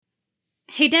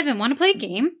Hey, Devin, want to play a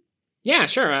game? Yeah,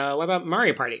 sure. What about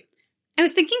Mario Party? I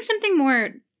was thinking something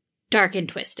more dark and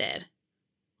twisted.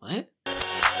 What?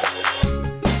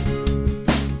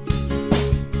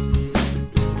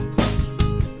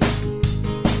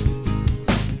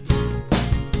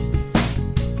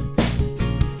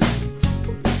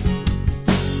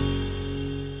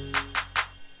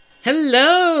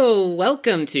 Hello!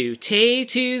 Welcome to Tay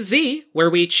to Z, where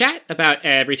we chat about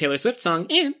every Taylor Swift song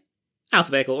in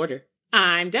alphabetical order.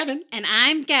 I'm Devin. And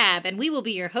I'm Gab, and we will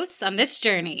be your hosts on this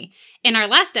journey. In our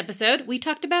last episode, we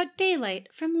talked about Daylight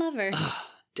from Lover. Oh,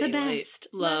 The Daylight. best.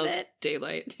 Love it.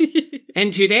 Daylight.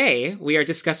 And today, we are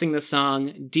discussing the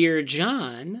song Dear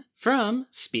John from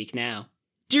Speak Now.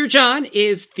 Dear John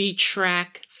is the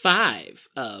track 5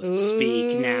 of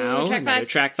Speak Now.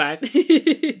 Track 5.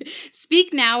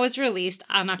 Speak Now was released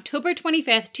on October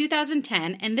 25th,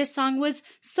 2010, and this song was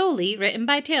solely written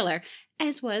by Taylor,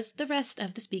 as was the rest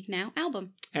of the Speak Now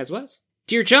album. As was.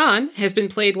 Dear John has been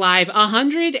played live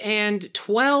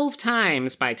 112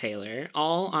 times by Taylor,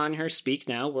 all on her Speak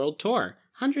Now World Tour.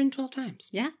 112 times.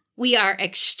 Yeah. We are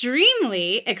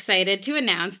extremely excited to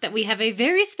announce that we have a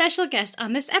very special guest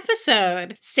on this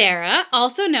episode. Sarah,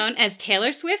 also known as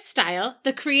Taylor Swift Style,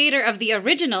 the creator of the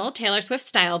original Taylor Swift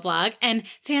Style blog and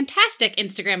fantastic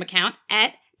Instagram account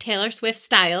at Taylor Swift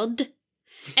Styled,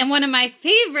 and one of my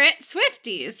favorite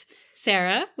Swifties.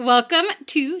 Sarah, welcome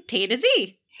to Tay to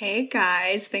Z. Hey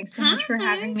guys, thanks so much for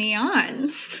having me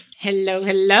on. Hello,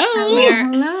 hello. We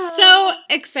are so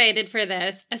excited for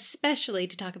this, especially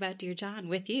to talk about Dear John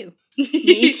with you.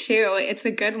 Me too. It's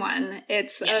a good one.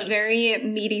 It's Yes. a very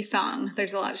meaty song.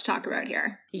 There's a lot to talk about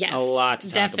here. Yes, A lot to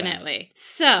talk definitely.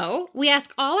 So we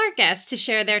ask all our guests to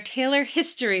share their Taylor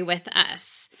history with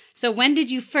us. So when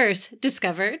did you first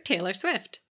discover Taylor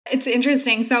Swift? It's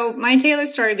interesting. So my Taylor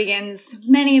story begins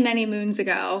many, many moons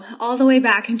ago, all the way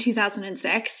back in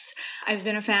 2006. I've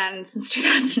been a fan since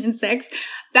 2006.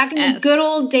 Back in the good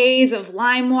old days of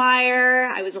LimeWire,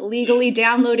 I was illegally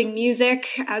downloading music,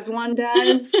 as one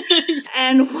does.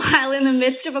 And while in the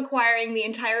midst of acquiring the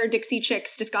entire Dixie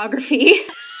Chicks discography,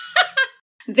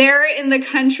 there in the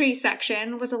country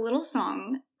section was a little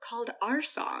song called Our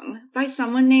Song by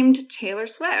someone named Taylor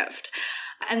Swift.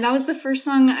 And that was the first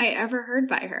song I ever heard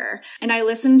by her. And I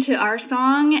listened to Our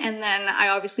Song, and then I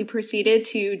obviously proceeded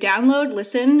to download,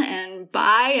 listen, and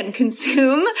buy and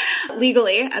consume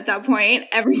legally at that point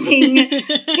everything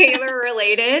Taylor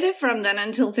related from then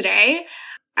until today.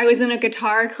 I was in a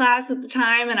guitar class at the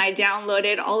time, and I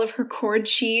downloaded all of her chord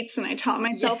sheets, and I taught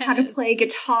myself how to play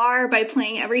guitar by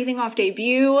playing everything off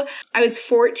Debut. I was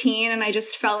 14, and I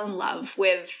just fell in love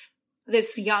with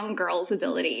this young girl's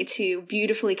ability to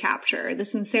beautifully capture the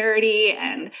sincerity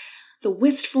and the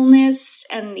wistfulness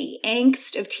and the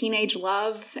angst of teenage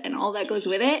love and all that goes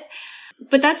with it.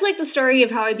 But that's like the story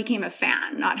of how I became a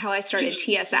fan, not how I started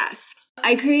TSS.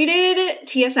 I created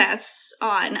TSS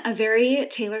on a very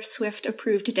Taylor Swift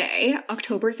approved day,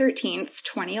 October 13th,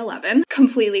 2011.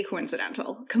 Completely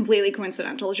coincidental,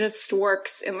 just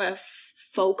works in the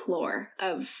folklore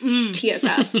of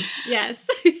TSS. Yes.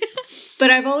 But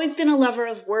I've always been a lover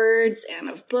of words and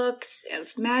of books and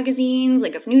of magazines,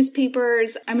 like of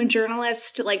newspapers. I'm a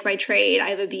journalist, like by trade. I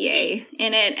have a BA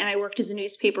in it, and I worked as a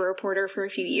newspaper reporter for a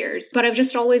few years. But I've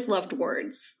just always loved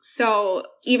words. So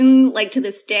even like to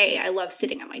this day, I love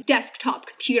sitting at my desktop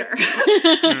computer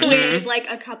with like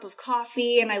a cup of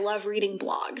coffee, and I love reading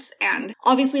blogs. And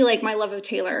obviously like my love of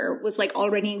Taylor was like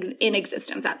already in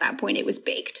existence at that point. It was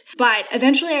baked. But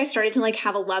eventually I started to like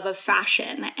have a love of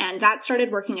fashion, and that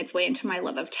started working its way into my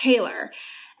love of Taylor.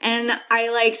 And I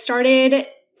like started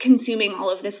consuming all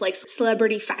of this like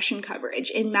celebrity fashion coverage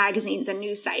in magazines and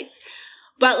news sites.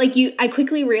 But like I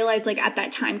quickly realized like at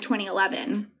that time,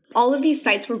 2011, all of these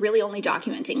sites were really only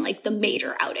documenting like the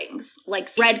major outings, like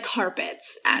red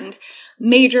carpets and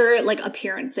major like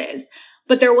appearances.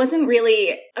 But there wasn't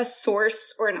really a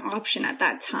source or an option at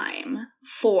that time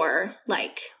for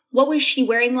like, what was she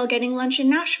wearing while getting lunch in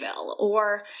Nashville?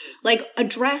 Or like a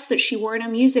dress that she wore in a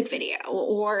music video,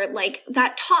 or like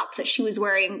that top that she was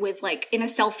wearing with like in a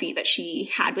selfie that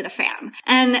she had with a fan.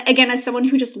 And again, as someone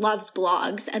who just loves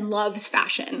blogs and loves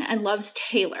fashion and loves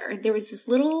Taylor, there was this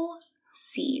little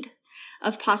seed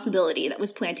of possibility that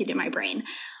was planted in my brain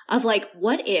of like,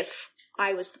 what if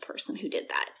I was the person who did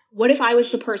that? What if I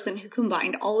was the person who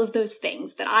combined all of those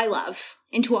things that I love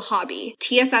into a hobby?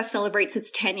 TSS celebrates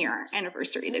its 10-year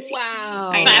anniversary this year.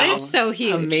 Wow. That is so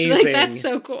huge. Amazing. Like, that's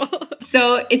so cool.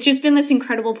 So it's just been this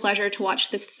incredible pleasure to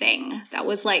watch this thing that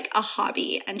was like a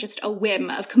hobby and just a whim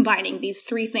of combining these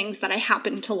three things that I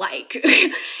happen to like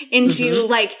into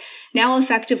like now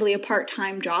effectively a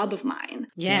part-time job of mine.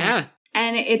 Yeah.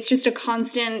 And it's just a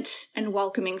constant and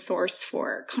welcoming source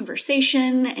for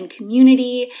conversation and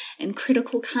community and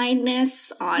critical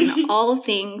kindness on all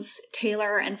things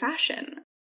Taylor and fashion.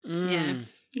 Yeah.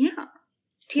 Yeah.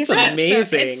 That's TSS.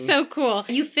 amazing. It's so cool.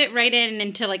 You fit right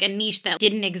into like a niche that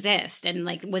didn't exist and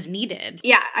like was needed.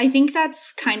 Yeah, I think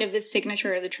that's kind of the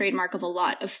signature, the trademark of a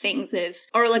lot of things is,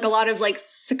 or like a lot of like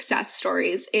success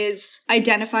stories is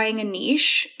identifying a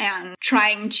niche and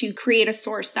trying to create a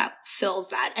source that fills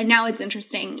that. And now it's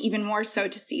interesting, even more so,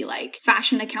 to see like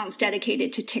fashion accounts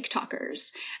dedicated to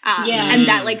TikTokers. And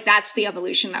that like that's the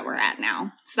evolution that we're at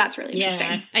now. So that's really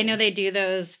interesting. I know they do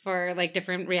those for like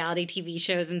different reality TV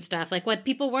shows and stuff, like what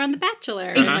people were on The Bachelor,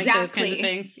 Exactly. and like those kinds of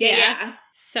things. Yeah.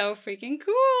 So freaking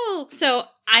cool. So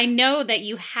I know that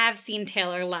you have seen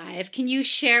Taylor live. Can you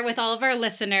share with all of our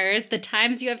listeners the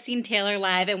times you have seen Taylor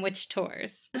live and which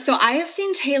tours? So I have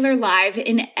seen Taylor live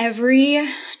in every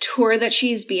tour that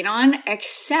she's been on,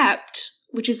 except,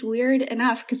 which is weird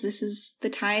enough because this is the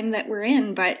time that we're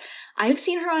in, but I've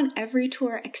seen her on every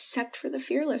tour except for the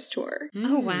Fearless tour.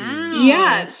 Oh, wow.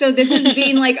 Yeah, so this has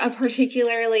been like a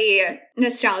particularly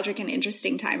nostalgic and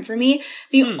interesting time for me.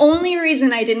 The only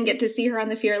reason I didn't get to see her on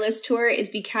the Fearless tour is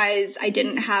because I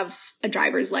didn't have a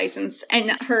driver's license, and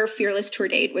her Fearless tour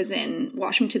date was in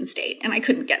Washington State, and I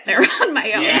couldn't get there on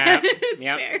my own.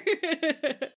 Yeah. Fair.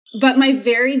 But my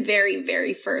very, very,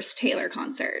 very first Taylor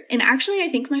concert, and actually I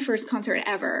think my first concert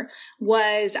ever,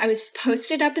 was I was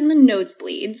posted up in the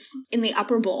nosebleeds in the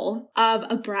upper bowl of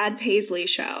a Brad Paisley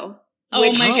show,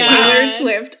 which my Taylor God.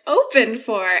 Swift opened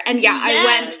for. And yeah,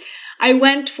 Yes. I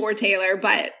went for Taylor,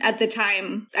 but at the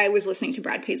time I was listening to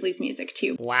Brad Paisley's music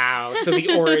too. Wow. So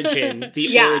the origin of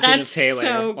That's Taylor.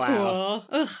 so Wow. cool.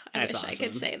 Ugh, I That's wish awesome. I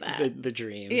could say that. The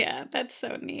dream. Yeah, that's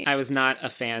so neat. I was not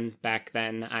a fan back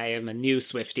then. I am a new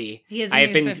Swiftie. He is a I have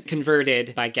new been Swiftie.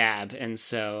 converted by Gab, and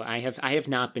so I have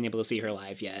not been able to see her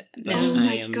live yet. But Oh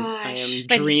my I am gosh.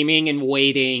 But- dreaming and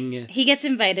waiting. He gets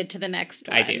invited to the next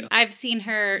one. I do. I've seen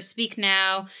her Speak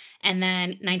Now and then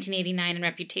 1989 and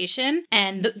Reputation.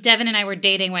 And Devin and I were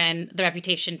dating when the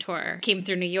Reputation tour came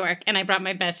through New York. And I brought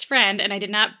my best friend, and I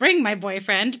did not bring my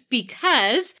boyfriend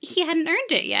because he hadn't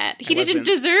earned it yet. He didn't wasn't-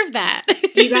 deserve that.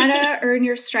 You gotta earn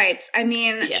your stripes. I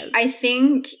mean, Yes. I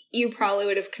think you probably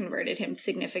would have converted him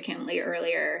significantly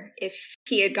earlier if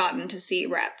he had gotten to see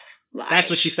Rep live. That's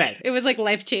what she said. It was like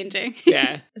life changing.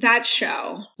 Yeah. That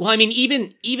show. Well, I mean,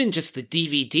 even just the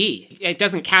DVD, it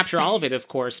doesn't capture all of it, of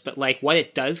course, but like what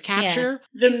it does capture,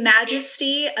 The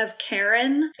majesty of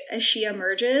Karen as she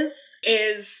emerges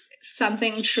is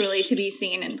something truly to be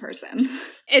seen in person.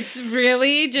 It's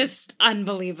really just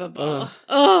unbelievable. Ugh.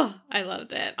 Oh, I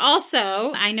loved it.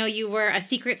 Also, I know you were a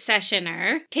secret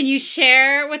sessioner. Can you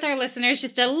share with our listeners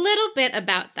just a little bit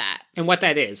about that? and what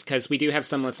that is, because we do have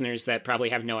some listeners that probably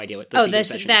have no idea what the secret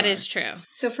sessions that are. is true.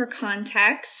 So for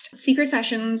context, Secret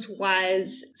Sessions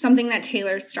was something that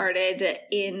Taylor started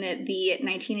in the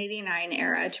 1989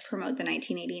 era to promote the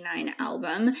 1989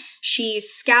 album. She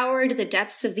scoured the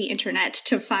depths of the internet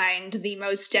to find the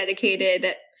most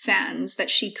dedicated fans that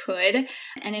she could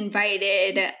and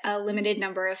invited a limited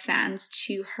number of fans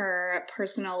to her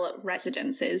personal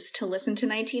residences to listen to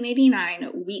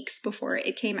 1989 weeks before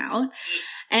it came out.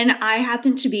 And I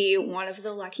happened to be one of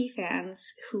the lucky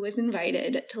fans who was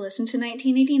invited to listen to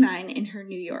 1989 in her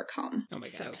New York home. Oh my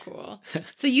God. So cool.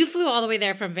 So you flew all the way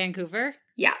there from Vancouver?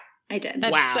 Yeah, I did.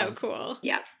 That's Wow. so cool.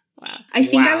 Yeah. Wow. I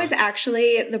think I Wow. was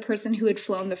actually the person who had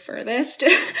flown the furthest.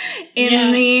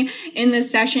 Yeah. In the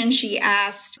session, she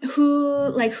asked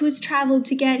who's traveled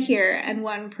to get here, and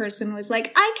one person was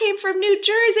like, "I came from New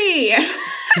Jersey."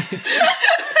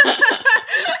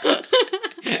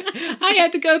 I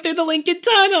had to go through the Lincoln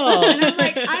Tunnel. And I'm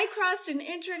like, I crossed an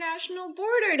international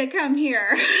border to come here.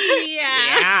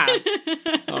 Yeah.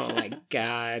 Oh my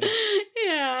God.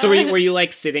 Yeah. So were you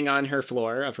like sitting on her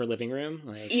floor of her living room?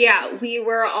 Like, Yeah, we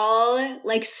were all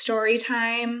like story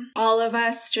time, all of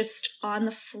us just on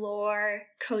the floor,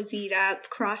 cozied up,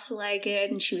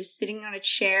 cross-legged, and she was sitting on a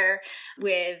chair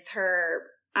with her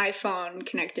iPhone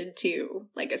connected to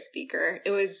like a speaker.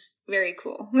 It was very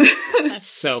cool. That's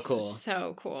so cool.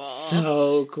 So cool.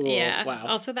 So cool. Yeah. Wow.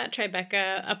 Also that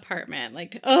Tribeca apartment,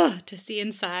 like, to see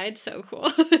inside, so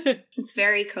cool. It's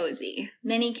very cozy.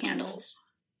 Many candles.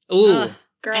 Ooh. Ugh, I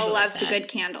Girl believe loves that. a good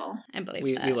candle. I believe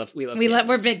we that. love We're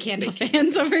candles. big candle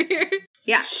fans over here.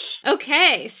 Yeah.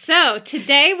 Okay, so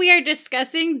today we are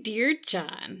discussing Dear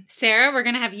John. Sarah, we're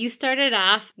going to have you start it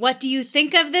off. What do you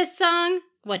think of this song?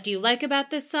 What do you like about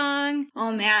this song?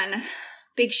 Oh man,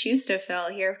 big shoes to fill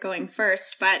here going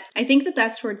first, but I think the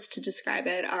best words to describe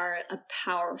it are a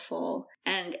powerful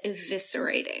and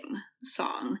eviscerating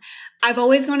song. I've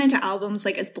always gone into albums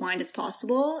like as blind as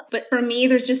possible, but for me,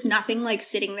 there's just nothing like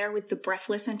sitting there with the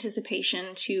breathless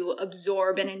anticipation to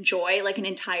absorb and enjoy like an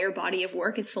entire body of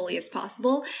work as fully as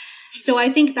possible. So I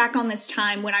think back on this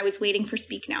time when I was waiting for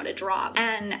Speak Now to drop.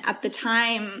 And at the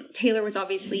time, Taylor was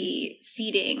obviously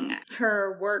seeding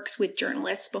her works with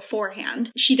journalists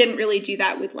beforehand. She didn't really do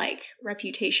that with like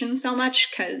Reputation so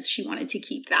much because she wanted to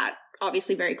keep that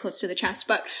obviously very close to the chest.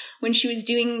 But when she was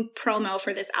doing promo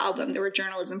for this album, there were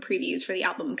journalism previews for the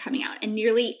album coming out. And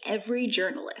nearly every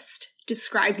journalist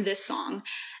described this song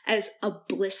as a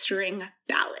blistering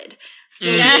ballad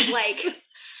filled with like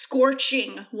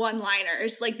scorching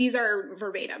one-liners. Like these are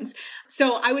verbatims.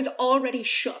 So I was already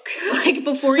shook. Like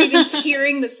before even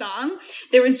hearing the song,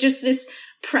 there was just this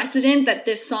precedent that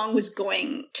this song was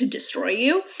going to destroy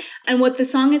you. And what the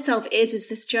song itself is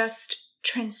this just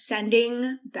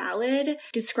transcending ballad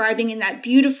describing in that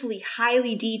beautifully,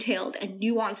 highly detailed and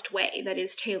nuanced way that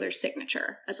is Taylor's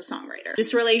signature as a songwriter.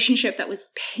 This relationship that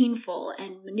was painful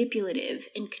and manipulative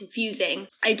and confusing.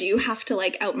 I do have to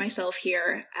like out myself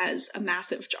here as a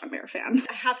massive John Mayer fan.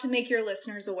 I have to make your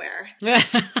listeners aware.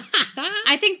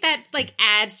 I think that like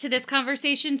adds to this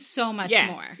conversation so much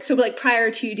more. So like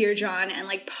prior to Dear John and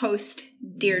like post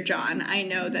Dear John, I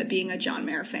know that being a John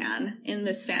Mayer fan in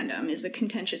this fandom is a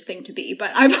contentious thing to be,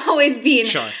 but I've always been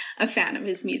a fan of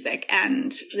his music,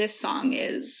 and this song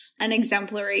is an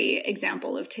exemplary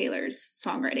example of Taylor's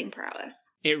songwriting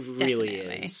prowess. It really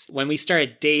is. When we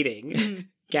started dating,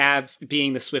 Gab,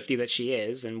 being the Swiftie that she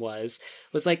is and was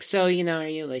like, so, you know, are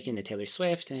you like into Taylor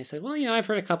Swift? And I said, well, you know, I've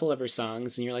heard a couple of her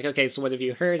songs. And you're like, okay, so what have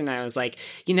you heard? And I was like,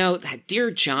 you know, that Dear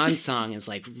John song is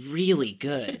like really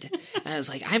good. And I was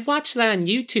like, I've watched that on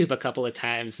YouTube a couple of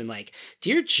times and like,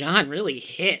 Dear John really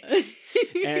hits.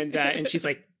 And she's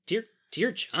like,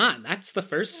 Dear John, that's the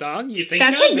first song you think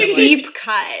that's of? That's a deep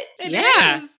cut.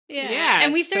 Yeah.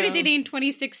 And we started dating in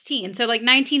 2016. So like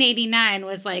 1989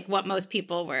 was like what most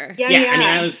people were. Yeah. I mean,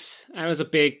 I was a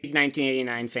big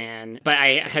 1989 fan, but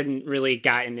I hadn't really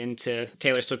gotten into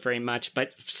Taylor Swift very much.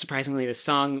 But surprisingly, the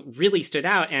song really stood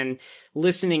out. And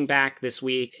listening back this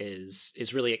week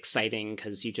is really exciting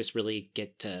because you just really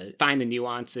get to find the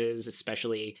nuances,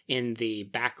 especially in the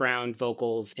background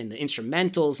vocals, in the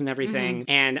instrumentals and everything.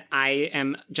 And I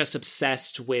am just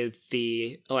obsessed with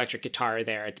the electric guitar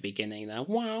there at the beginning, the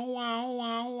wow, wow,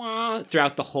 wow, wow,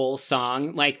 throughout the whole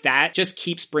song. Like that just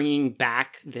keeps bringing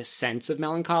back this sense of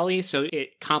melancholy. So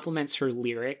it complements her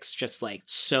lyrics just like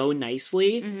so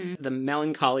nicely. The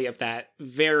melancholy of that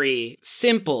very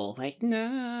simple, like,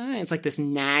 nah, it's like this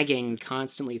nagging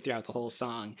constantly throughout the whole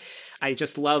song. I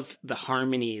just love the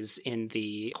harmonies in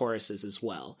the choruses as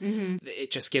well.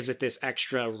 It just gives it this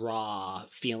extra raw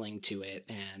feeling to it,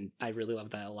 and I really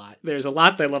love that a lot. There's a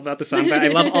lot that I love about the song, but I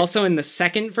love also in the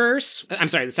second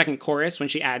the second chorus, when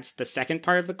she adds the second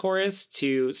part of the chorus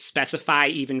to specify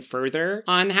even further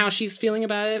on how she's feeling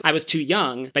about it. I was too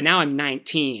young, but now I'm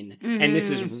 19, and this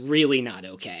is really not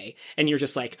okay. And you're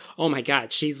just like, oh my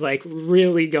God, she's like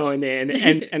really going in.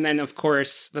 And then, of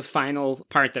course, the final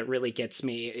part that really gets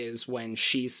me is when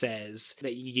she says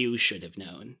that you should have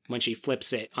known, when she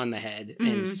flips it on the head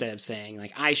instead of saying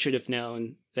like, I should have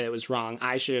known that it was wrong.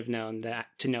 I should have known that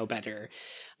to know better,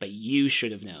 but you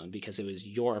should have known because it was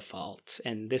your fault.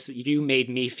 And you made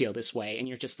me feel this way. And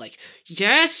you're just like,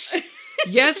 yes,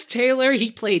 yes, Taylor,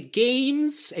 he played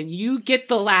games and you get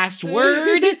the last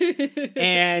word.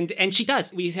 And she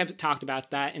does. We have talked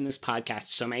about that in this podcast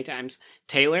so many times.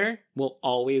 Taylor will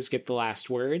always get the last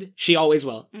word. She always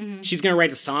will. She's going to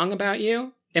write a song about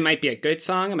you. It might be a good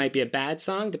song. It might be a bad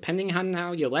song, depending on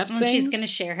how you left things. She's going to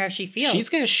share how she feels. She's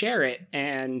going to share it,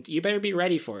 and you better be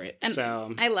ready for it. And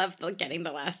so I love getting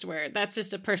the last word. That's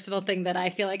just a personal thing that I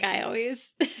feel like I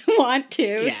always want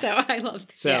to. Yeah. So I love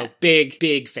it. So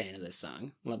big fan of this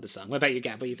song. Love the song. What about you,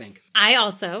 Gab? What do you think? I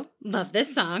also love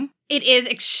this song. It is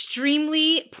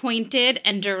extremely pointed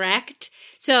and direct.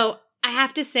 So I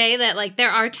have to say that, like,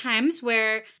 there are times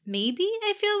where maybe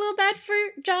I feel a little bad for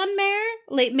John Mayer,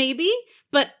 like maybe,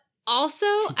 but also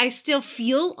I still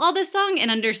feel all the song and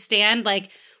understand,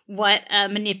 like, what a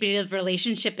manipulative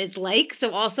relationship is like.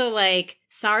 So also, like,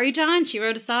 sorry, John, she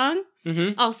wrote a song.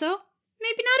 Also,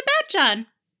 maybe not about John.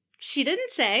 She didn't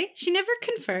say. She never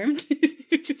confirmed.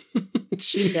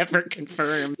 She never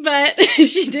confirmed. But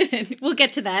she didn't. We'll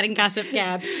get to that in Gossip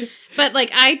Gab. But,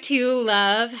 like, I, too,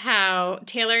 love how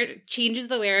Taylor changes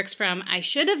the lyrics from I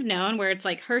should have known, where it's,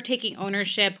 like, her taking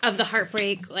ownership of the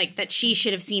heartbreak, like, that she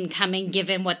should have seen coming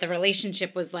given what the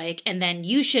relationship was like. And then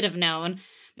you should have known,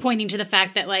 pointing to the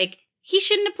fact that, like, he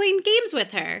shouldn't have played games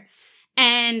with her.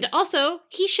 And also,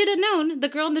 he should have known the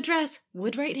girl in the dress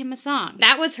would write him a song.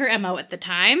 That was her MO at the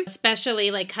time,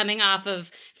 especially like coming off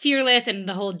of Fearless and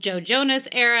the whole Joe Jonas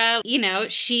era. You know,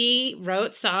 she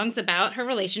wrote songs about her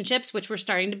relationships, which were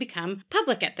starting to become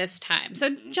public at this time.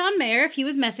 So John Mayer, if he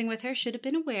was messing with her, should have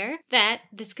been aware that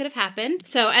this could have happened.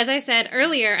 So as I said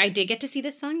earlier, I did get to see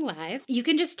this song live. You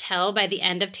can just tell by the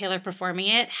end of Taylor performing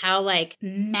it how like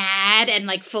mad and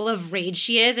like full of rage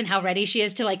she is and how ready she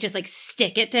is to like just like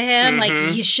stick it to him.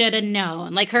 Like, you should have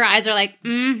known. Like, her eyes are like,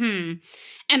 And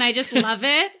I just love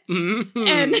it.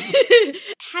 And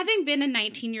having been a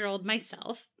 19-year-old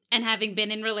myself, and having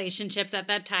been in relationships at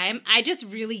that time, I just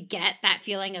really get that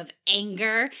feeling of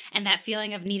anger and that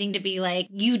feeling of needing to be like,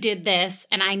 you did this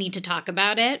and I need to talk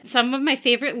about it. Some of my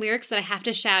favorite lyrics that I have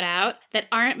to shout out that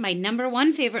aren't my number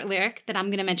one favorite lyric that I'm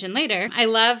going to mention later. I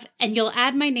love, and you'll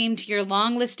add my name to your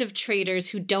long list of traitors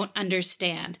who don't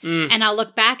understand. And I'll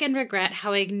look back and regret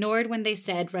how I ignored when they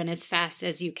said, run as fast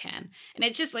as you can. And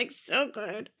it's just like so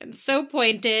good and so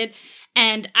pointed.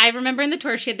 And I remember in the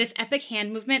tour, she had this epic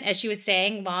hand movement as she was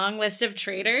saying long list of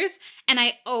traitors. And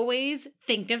I always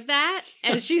think of that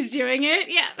as she's doing it.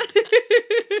 Yeah.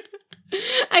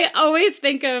 I always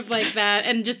think of like that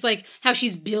and just like how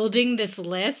she's building this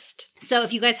list. So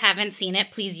if you guys haven't seen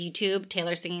it, please YouTube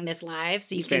Taylor singing this live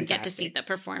so you can get to see the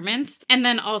performance. And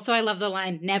then also I love the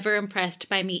line, never impressed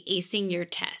by me acing your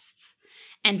tests.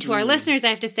 And to our listeners, I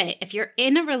have to say, if you're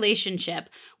in a relationship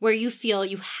where you feel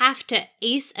you have to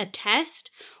ace a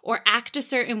test or act a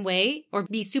certain way or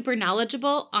be super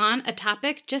knowledgeable on a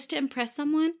topic just to impress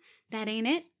someone, that ain't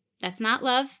it. That's not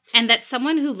love. And that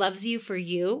someone who loves you for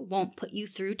you won't put you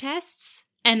through tests.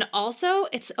 And also,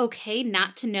 it's okay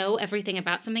not to know everything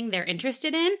about something they're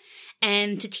interested in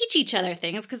and to teach each other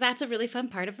things because that's a really fun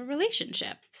part of a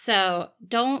relationship. So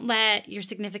don't let your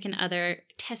significant other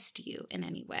test you in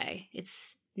any way.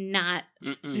 It's not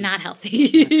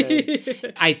healthy.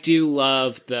 Not I do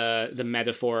love the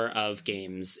metaphor of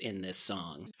games in this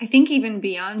song. I think even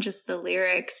beyond just the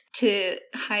lyrics, to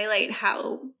highlight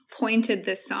how pointed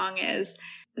this song is,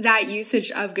 that usage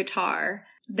of guitar,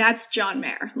 that's John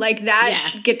Mayer. Like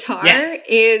that guitar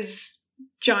is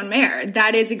John Mayer.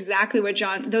 That is exactly what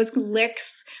those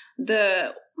licks,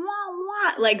 the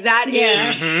wah wah, like that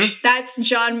is, that's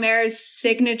John Mayer's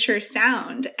signature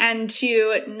sound. And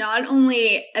to not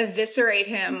only eviscerate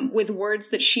him with words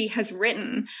that she has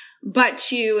written, but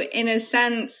to, in a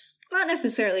sense, not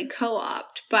necessarily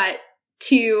co-opt, but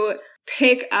to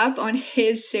pick up on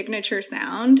his signature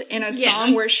sound in a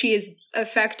song where she is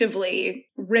effectively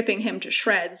ripping him to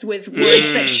shreds with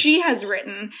words that she has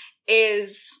written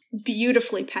is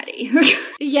beautifully petty.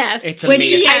 Yes. It's which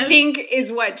amazing. I think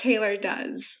is what Taylor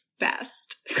does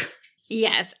best.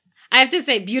 Yes. I have to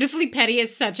say, beautifully petty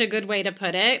is such a good way to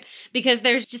put it because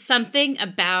there's just something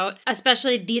about,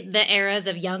 especially the eras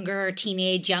of younger,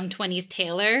 teenage, young 20s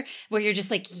Taylor, where you're just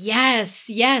like, yes,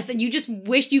 yes. And you just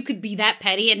wish you could be that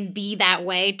petty and be that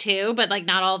way too. But like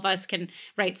not all of us can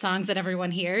write songs that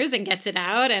everyone hears and gets it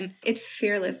out. And it's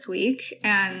Fearless Week.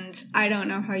 And I don't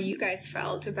know how you guys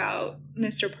felt about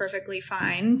Mr. Perfectly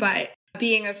Fine, but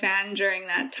being a fan during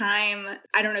that time,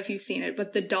 I don't know if you've seen it,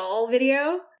 but the doll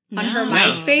video on her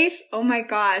MySpace. Oh my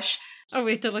gosh. Oh,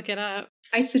 we have to look it up.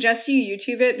 I suggest you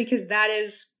YouTube it because that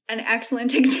is an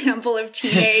excellent example of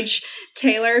teenage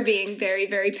Taylor being very,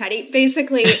 very petty.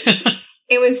 Basically,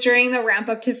 it was during the ramp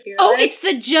up to Fearless. Oh, it's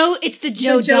the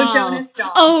Joe doll. Jonas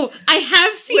doll. Oh, I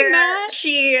have seen that.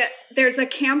 There's a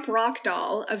Camp Rock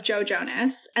doll of Joe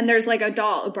Jonas, and there's like a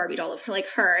Barbie doll of her, like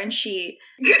her, and she's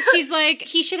like,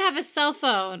 he should have a cell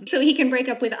phone so he can break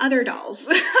up with other dolls.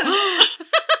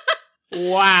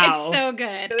 Wow. It's so good.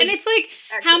 And it's like,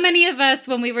 excellent. How many of us,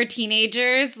 when we were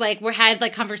teenagers, like, had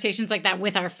like conversations like that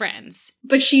with our friends?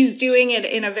 But she's doing it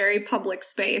in a very public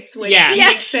space, which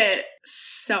makes it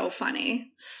so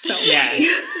funny. So funny.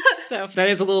 So funny. That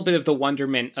is a little bit of the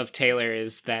wonderment of Taylor,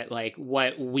 is that like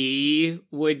what we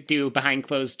would do behind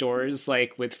closed doors,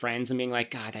 like with friends and being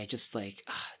like, God, I just like,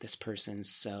 this person's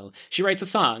so... She writes a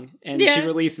song and she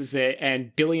releases it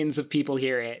and billions of people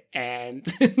hear it and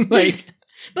like...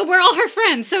 But we're all her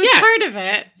friends, so it's part of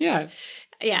it. Yeah.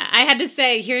 Yeah, I had to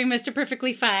say, hearing Mr.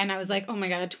 Perfectly Fine, I was like, oh my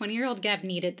God, 20-year-old Gab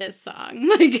needed this song.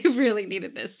 Like, really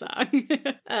needed this song.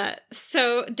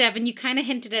 So, Devin, you kind of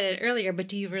hinted at it earlier, but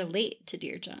do you relate to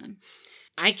Dear John?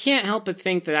 I can't help but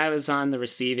think that I was on the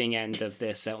receiving end of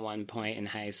this at one point in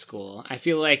high school. I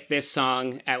feel like this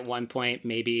song at one point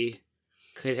maybe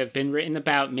could have been written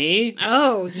about me.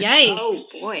 Oh, yikes. Oh,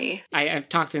 boy. I've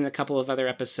talked in a couple of other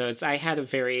episodes. I had a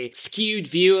very skewed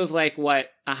view of like what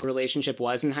a relationship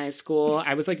was in high school.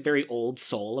 I was like very old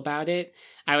soul about it.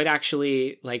 I would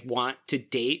actually like want to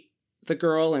date the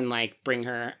girl and like bring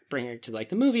her to like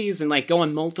the movies and like go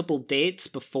on multiple dates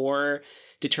before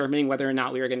determining whether or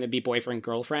not we were going to be boyfriend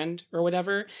girlfriend or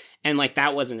whatever. And like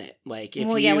that wasn't it. Like if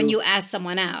when you ask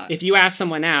someone out. If you asked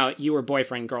someone out, you were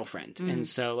boyfriend girlfriend. And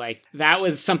so like that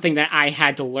was something that I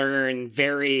had to learn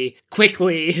very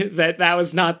quickly that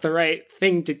was not the right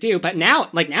thing to do. But now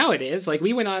it is. Like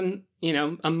we went on, you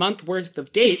know, a month worth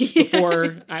of dates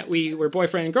before we were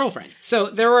boyfriend and girlfriend.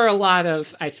 So there were a lot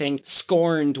of, I think,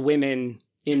 scorned women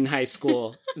in high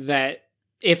school that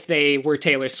if they were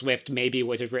Taylor Swift, maybe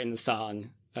would have written a song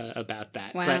about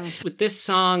that. Wow. But with this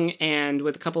song and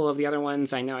with a couple of the other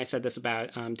ones, I know I said this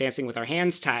about Dancing with Our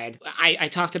Hands Tied, I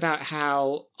talked about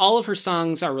how all of her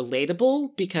songs are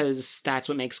relatable because that's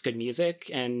what makes good music.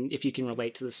 And if you can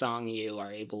relate to the song, you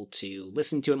are able to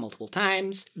listen to it multiple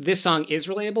times. This song is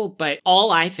relatable, but all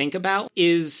I think about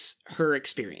is her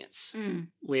experience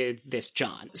with this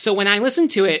John. So when I listen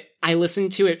to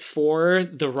it for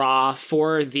the raw,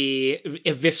 for the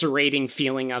eviscerating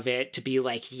feeling of it, to be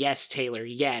like, yes, Taylor,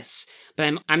 yes.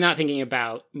 But I'm not thinking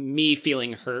about me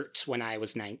feeling hurt when I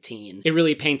was 19. It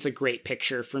really paints a great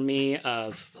picture for me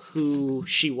of who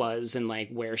she was and like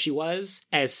where she was,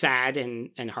 as sad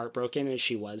and heartbroken as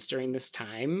she was during this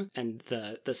time, and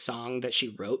the song that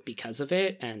she wrote because of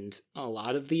it. And a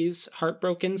lot of these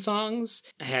heartbroken songs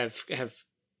have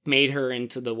made her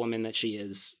into the woman that she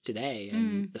is today,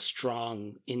 and the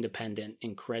strong, independent,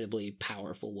 incredibly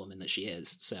powerful woman that she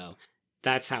is. So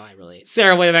that's how I relate.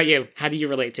 Sarah, what about you? How do you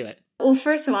relate to it? Well,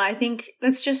 first of all, I think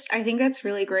that's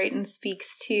really great and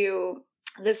speaks to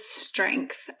the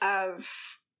strength of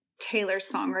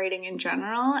Taylor's songwriting in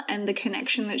general and the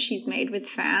connection that she's made with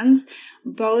fans,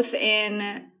 both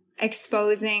in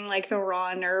exposing like the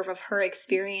raw nerve of her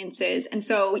experiences. And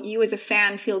so you as a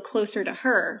fan feel closer to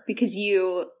her because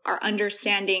you are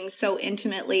understanding so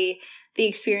intimately the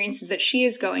experiences that she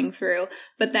is going through,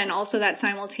 but then also that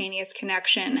simultaneous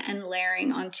connection and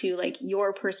layering onto like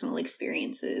your personal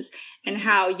experiences and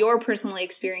how your personal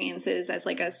experiences as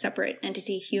like a separate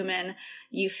entity human,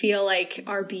 you feel like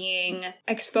are being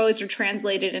exposed or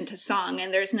translated into song.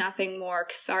 And there's nothing more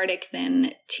cathartic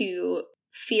than to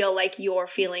feel like your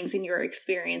feelings and your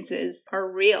experiences are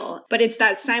real. But it's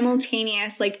that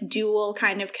simultaneous, like dual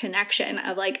kind of connection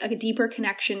of like a deeper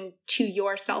connection to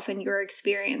yourself and your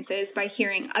experiences by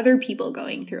hearing other people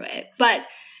going through it. But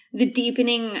the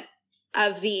deepening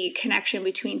of the connection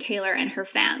between Taylor and her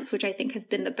fans, which I think has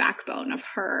been the backbone of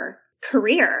her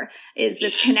career, is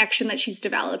this connection that she's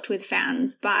developed with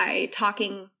fans by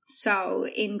talking so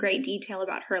in great detail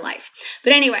about her life.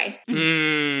 But anyway.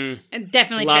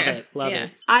 Definitely love true. It. Love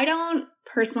it. I don't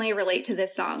personally relate to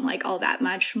this song like all that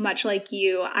much like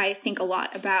you. I think a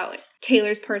lot about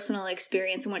Taylor's personal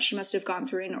experience and what she must have gone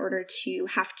through in order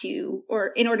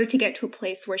to get to a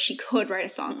place where she could write a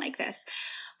song like this.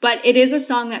 But it is a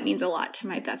song that means a lot to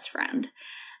my best friend.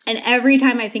 And every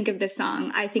time I think of this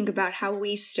song, I think about how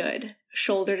we stood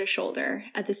shoulder to shoulder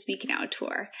at the Speak Now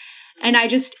tour. And I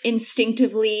just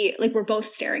instinctively, like we're both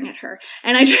staring at her,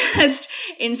 and I just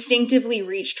instinctively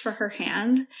reached for her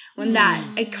hand when that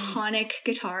iconic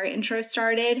guitar intro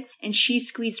started, and she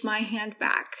squeezed my hand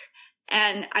back.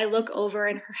 And I look over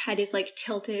and her head is like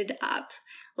tilted up,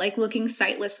 like looking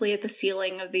sightlessly at the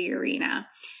ceiling of the arena.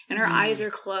 And her eyes are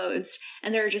closed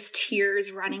and there are just tears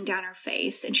running down her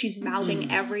face and she's mouthing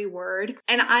every word.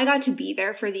 And I got to be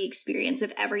there for the experience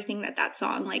of everything that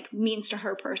song like means to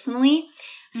her personally.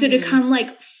 So to come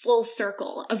like full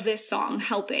circle of this song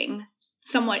helping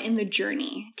somewhat in the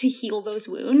journey to heal those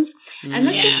wounds. And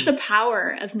that's just the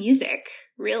power of music,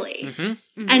 really.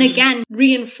 And again,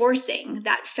 reinforcing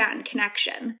that fan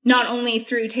connection, not only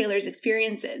through Taylor's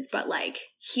experiences, but like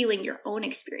healing your own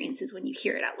experiences when you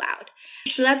hear it out loud.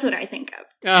 So that's what I think of.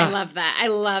 I love that. I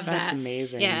love that. That's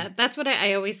amazing. Yeah, that's what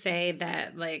I always say,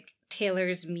 that like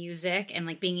Taylor's music and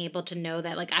like being able to know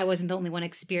that like I wasn't the only one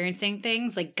experiencing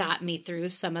things like got me through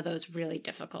some of those really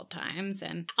difficult times.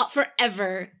 And I'll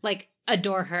forever like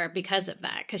adore her because of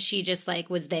that, because she just like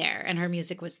was there and her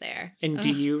music was there. And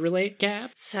do you relate, Gab?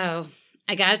 So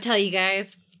I gotta tell you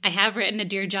guys, I have written a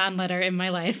Dear John letter in my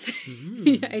life.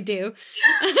 I do.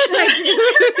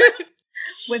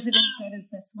 Was it as good as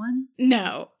this one?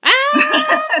 No.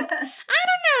 I don't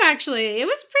know, actually. It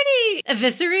was pretty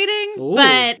eviscerating. Ooh.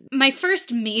 But my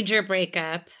first major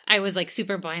breakup, I was like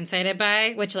super blindsided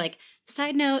by, which like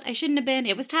Side note, I shouldn't have been.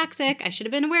 It was toxic. I should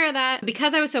have been aware of that.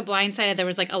 Because I was so blindsided, there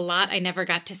was like a lot I never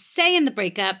got to say in the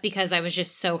breakup because I was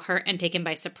just so hurt and taken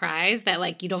by surprise that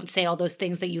like you don't say all those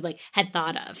things that you like had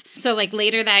thought of. So like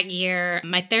later that year,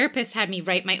 my therapist had me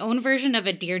write my own version of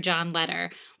a Dear John letter,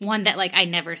 one that like I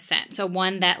never sent. So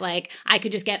one that like I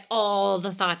could just get all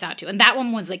the thoughts out to. And that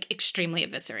one was like extremely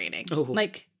eviscerating. Ooh.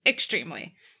 Like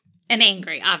extremely. And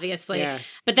angry, obviously. Yeah.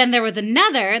 But then there was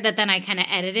another that then I kind of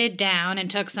edited down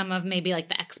and took some of maybe like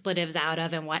the expletives out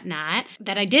of and whatnot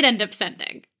that I did end up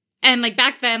sending. And like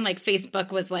back then, like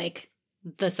Facebook was like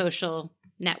the social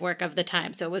network of the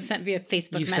time. So it was sent via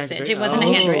Facebook message. It wasn't a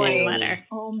handwritten letter.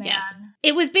 Oh, man. Yes.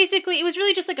 It was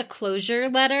really just like a closure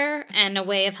letter and a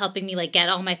way of helping me like get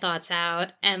all my thoughts out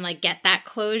and like get that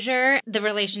closure. The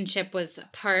relationship was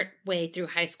part way through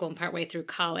high school and part way through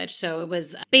college. So it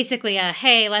was basically a,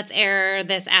 hey, let's air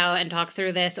this out and talk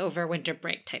through this over winter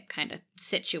break type kind of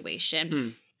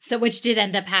situation. So which did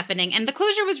end up happening. And the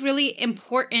closure was really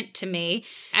important to me.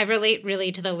 I relate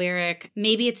really to the lyric,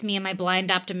 maybe it's me and my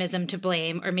blind optimism to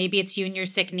blame, or maybe it's you and your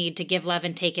sick need to give love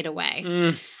and take it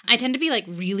away. I tend to be like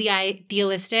really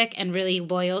idealistic and really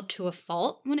loyal to a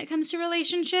fault when it comes to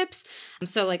relationships.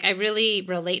 So like I really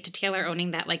relate to Taylor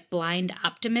owning that like blind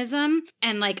optimism.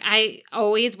 And like I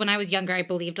always, when I was younger, I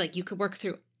believed like you could work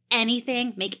through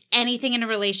anything, make anything in a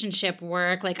relationship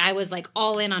work. Like I was like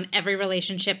all in on every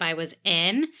relationship I was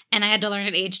in. And I had to learn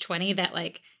at age 20 that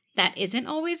like that isn't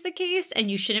always the case.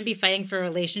 And you shouldn't be fighting for a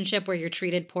relationship where you're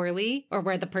treated poorly or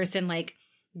where the person like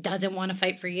doesn't want to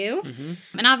fight for you.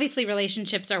 And obviously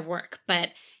relationships are work, but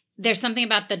there's something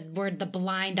about the word, the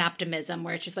blind optimism,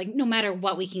 where it's just like, no matter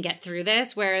what, we can get through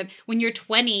this. Where when you're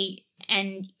 20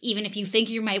 and even if you think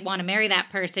you might want to marry that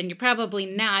person, you're probably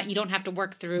not. You don't have to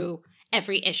work through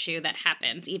every issue that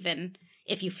happens, even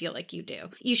if you feel like you do.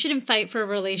 You shouldn't fight for a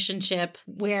relationship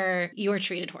where you're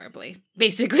treated horribly,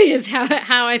 basically is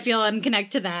how I feel and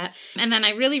connect to that. And then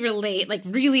I really relate, like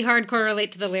really hardcore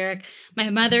relate to the lyric, my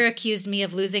mother accused me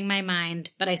of losing my mind,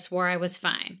 but I swore I was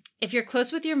fine. If you're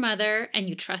close with your mother and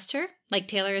you trust her, like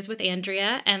Taylor is with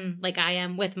Andrea and like I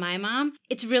am with my mom,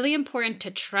 it's really important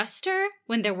to trust her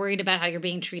when they're worried about how you're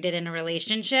being treated in a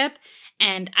relationship.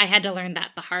 And I had to learn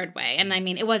that the hard way. And I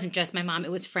mean, it wasn't just my mom,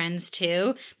 it was friends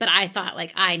too. But I thought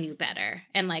like I knew better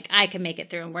and like I could make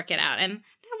it through and work it out. And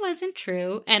that wasn't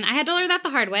true. And I had to learn that the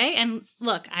hard way. And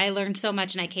look, I learned so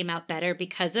much and I came out better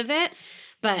because of it.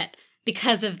 But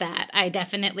because of that, I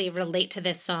definitely relate to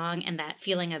this song and that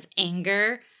feeling of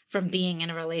anger from being in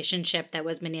a relationship that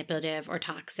was manipulative or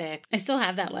toxic. I still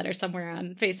have that letter somewhere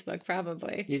on Facebook,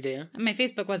 probably. You do? My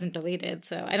Facebook wasn't deleted,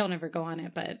 so I don't ever go on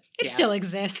it, but it still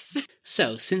exists.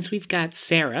 So, since we've got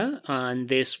Sarah on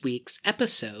this week's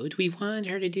episode, we wanted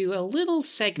her to do a little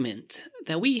segment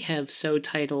that we have so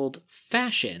titled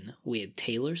Fashion with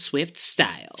Taylor Swift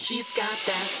Style. She's got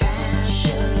that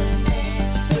fashion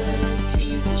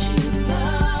expertise that you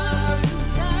love.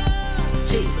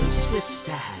 Taylor Swift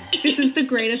Style. This is the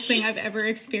greatest thing I've ever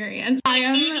experienced. I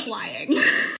am lying.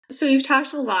 So we've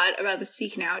talked a lot about the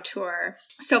Speak Now tour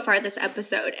so far this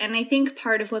episode, and I think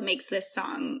part of what makes this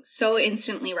song so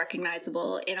instantly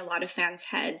recognizable in a lot of fans'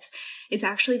 heads is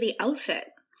actually the outfit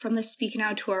from the Speak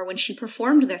Now tour when she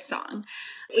performed this song,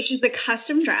 which is a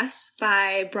custom dress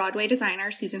by Broadway designer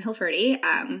Susan Hilferty.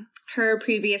 Her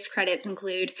previous credits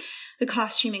include the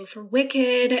costuming for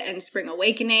Wicked and Spring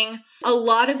Awakening. A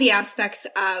lot of the aspects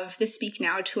of the Speak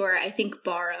Now tour, I think,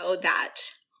 borrow that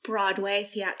Broadway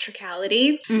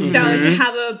theatricality. So to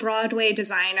have a Broadway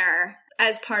designer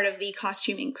as part of the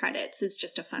costuming credits is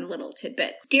just a fun little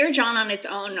tidbit. Dear John on its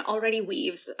own already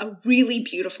weaves a really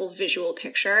beautiful visual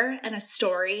picture and a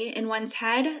story in one's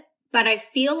head. But I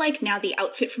feel like now the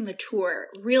outfit from the tour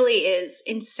really is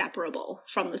inseparable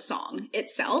from the song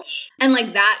itself. And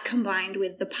like that combined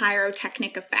with the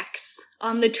pyrotechnic effects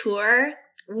on the tour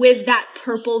with that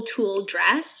purple tulle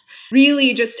dress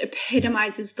really just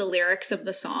epitomizes the lyrics of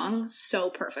the song so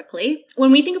perfectly.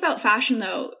 When we think about fashion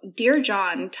though, Dear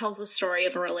John tells the story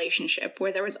of a relationship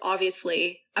where there was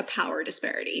obviously a power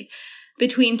disparity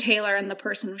between Taylor and the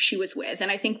person she was with.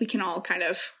 And I think we can all kind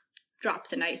of drop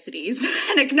the niceties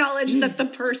and acknowledge that the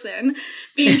person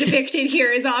being depicted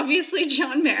here is obviously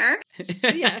John Mayer.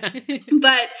 Yeah.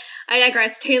 But I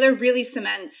digress. Taylor really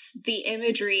cements the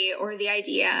imagery or the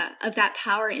idea of that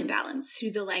power imbalance through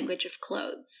the language of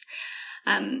clothes.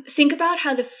 Think about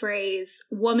how the phrase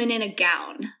woman in a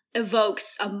gown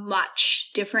evokes a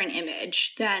much different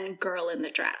image than girl in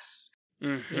the dress.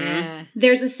 Yeah.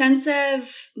 There's a sense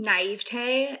of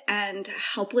naivete and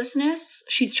helplessness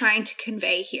she's trying to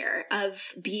convey here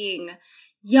of being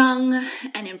young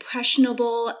and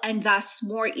impressionable and thus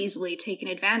more easily taken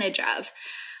advantage of.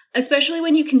 especially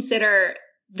when you consider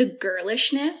the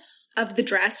girlishness of the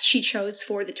dress she chose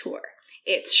for the tour.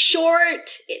 It's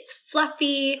short, it's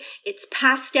fluffy, it's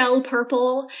pastel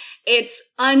purple, it's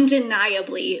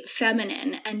undeniably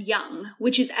feminine and young,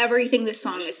 which is everything this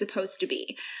song is supposed to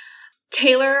be.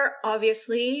 Taylor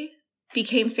obviously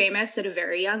became famous at a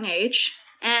very young age,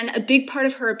 and a big part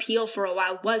of her appeal for a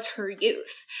while was her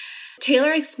youth.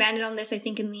 Taylor expanded on this, I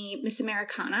think, in the Miss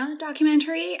Americana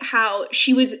documentary, how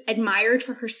she was admired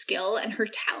for her skill and her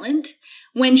talent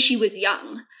when she was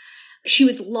young. She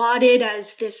was lauded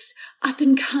as this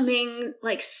up-and-coming,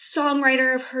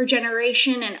 songwriter of her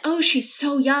generation, and oh, she's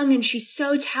so young and she's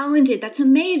so talented, that's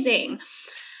amazing.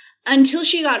 Until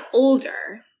she got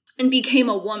older and became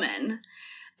a woman,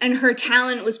 and her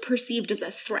talent was perceived as a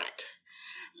threat,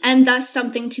 and thus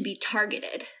something to be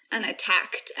targeted and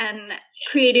attacked, and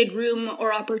created room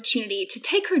or opportunity to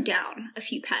take her down a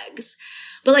few pegs.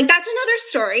 But that's another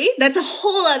story. That's a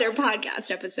whole other podcast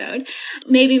episode.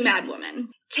 Maybe Mad Woman.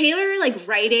 Taylor,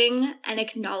 writing and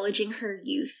acknowledging her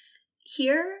youth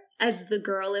here as the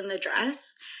girl in the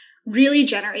dress really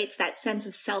generates that sense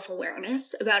of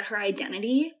self-awareness about her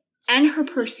identity and her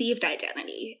perceived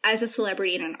identity as a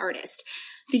celebrity and an artist.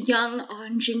 The young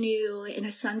ingenue in a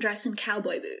sundress and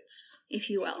cowboy boots, if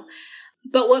you will.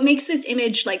 But what makes this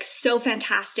image so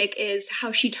fantastic is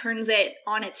how she turns it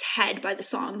on its head by the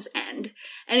song's end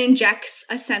and injects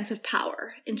a sense of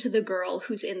power into the girl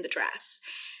who's in the dress.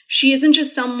 She isn't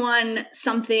just someone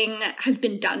something has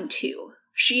been done to.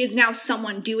 She is now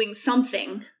someone doing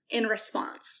something in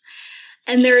response.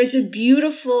 And there is a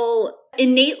beautiful,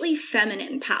 innately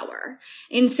feminine power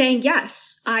in saying,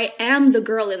 yes, I am the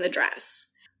girl in the dress.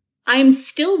 I'm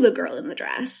still the girl in the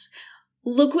dress.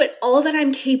 Look what all that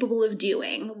I'm capable of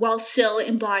doing while still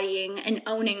embodying and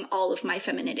owning all of my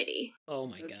femininity. Oh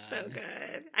my God. So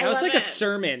good. That was like a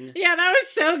sermon. Yeah, that was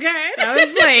so good.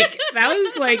 That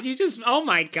was like, you just, oh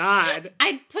my God.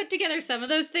 I put together some of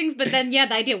those things, but then, the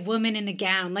idea of woman in a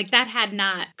gown, that had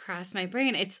not crossed my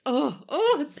brain. It's,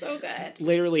 it's so good.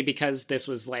 Literally, because this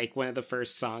was one of the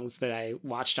first songs that I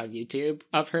watched on YouTube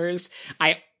of hers,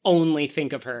 I only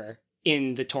think of her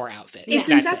in the tour outfit. It's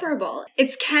inseparable.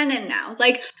 It's canon now.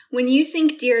 When you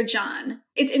think Dear John,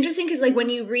 it's interesting because when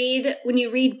you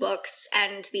read books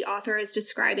and the author is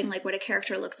describing what a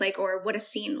character looks like or what a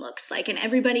scene looks like, and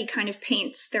everybody kind of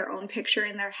paints their own picture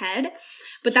in their head.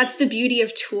 But that's the beauty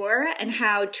of tour and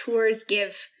how tours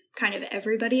give kind of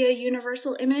everybody a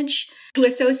universal image to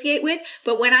associate with.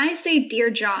 But when I say Dear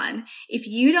John, if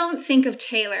you don't think of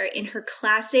Taylor in her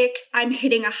classic I'm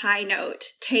hitting a high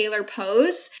note Taylor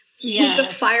pose, with the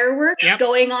fireworks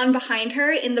going on behind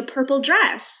her in the purple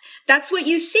dress. That's what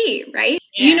you see, right?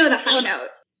 Yeah. You know the high note.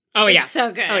 Oh, yeah. It's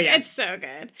so good. Oh, yeah. It's so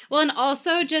good. Well, and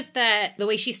also just that the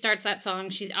way she starts that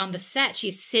song, she's on the set,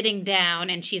 she's sitting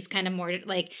down and she's kind of more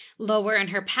lower in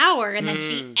her power. And then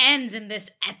she ends in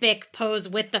this epic pose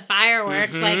with the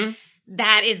fireworks.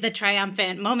 That is the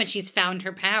triumphant moment. She's found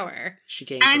her power. She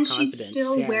gains some confidence. And she's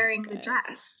still wearing the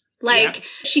dress.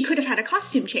 She could have had a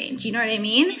costume change. You know what I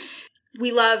mean?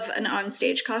 We love an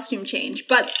onstage costume change,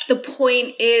 but the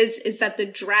point is that the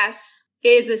dress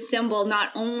is a symbol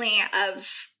not only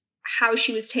of how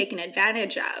she was taken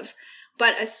advantage of,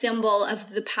 but a symbol of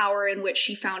the power in which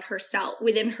she found herself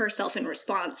within herself in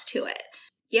response to it.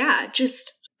 Yeah,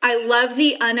 I love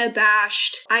the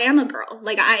unabashed, I am a girl,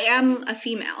 I am a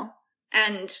female,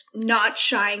 and not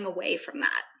shying away from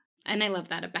that. And I love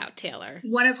that about Taylor.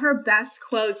 One of her best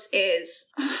quotes is,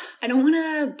 I don't want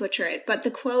to butcher it, but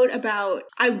the quote about,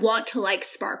 I want to like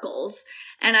sparkles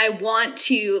and I want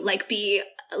to be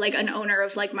an owner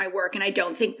of my work. And I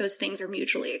don't think those things are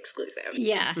mutually exclusive.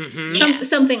 Yeah.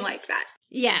 Something like that.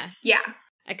 Yeah. Yeah.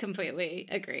 I completely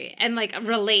agree. And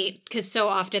relate, because so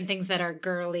often things that are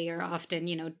girly are often,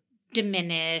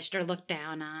 diminished or looked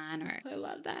down on, or I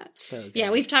love that. So good. Yeah,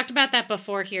 we've talked about that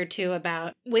before here too,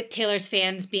 about with Taylor's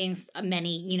fans being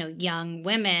many, young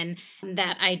women,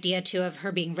 that idea too of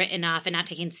her being written off and not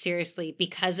taken seriously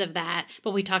because of that.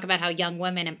 But we talk about how young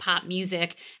women in pop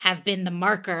music have been the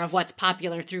marker of what's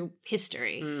popular through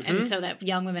history. And so that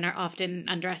young women are often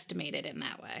underestimated in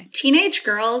that way. Teenage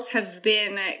girls have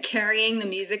been carrying the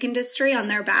music industry on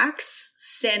their backs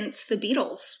since the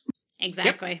Beatles.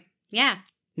 Exactly. Yep. Yeah.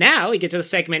 Now we get to the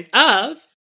segment of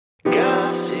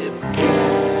Gossip.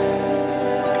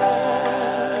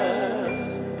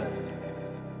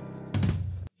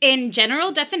 In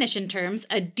general definition terms,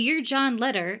 a Dear John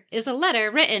letter is a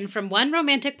letter written from one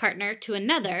romantic partner to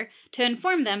another to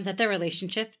inform them that their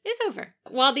relationship is over.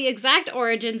 While the exact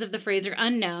origins of the phrase are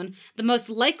unknown, the most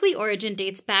likely origin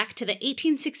dates back to the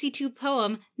 1862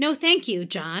 poem No Thank You,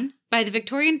 John, by the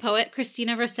Victorian poet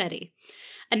Christina Rossetti.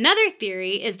 Another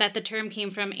theory is that the term came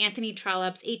from Anthony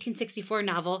Trollope's 1864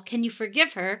 novel, Can You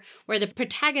Forgive Her?, where the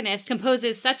protagonist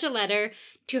composes such a letter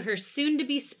to her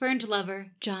soon-to-be spurned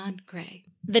lover, John Gray.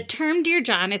 The term Dear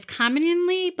John is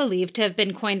commonly believed to have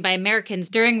been coined by Americans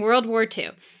during World War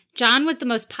II. John was the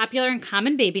most popular and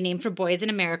common baby name for boys in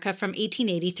America from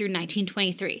 1880 through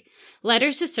 1923.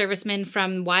 Letters to servicemen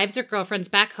from wives or girlfriends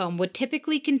back home would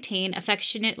typically contain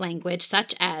affectionate language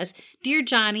such as, Dear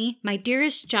Johnny, my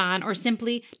dearest John, or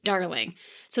simply, darling,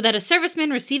 so that a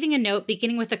serviceman receiving a note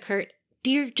beginning with a curt,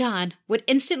 Dear John, would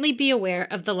instantly be aware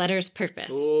of the letter's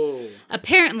purpose. Ooh.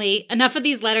 Apparently, enough of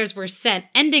these letters were sent,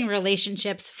 ending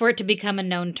relationships, for it to become a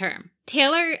known term.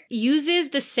 Taylor uses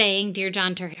the saying Dear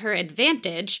John to her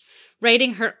advantage,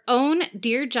 writing her own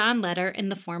Dear John letter in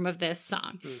the form of this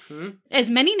song. Mm-hmm. As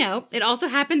many know, it also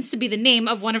happens to be the name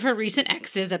of one of her recent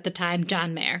exes at the time,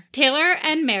 John Mayer. Taylor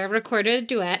and Mayer recorded a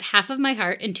duet, Half of My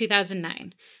Heart, in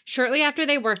 2009. Shortly after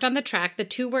they worked on the track, the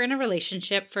two were in a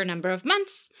relationship for a number of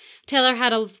months. Taylor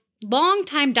had a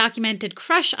long-time documented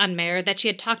crush on Mayer that she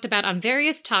had talked about on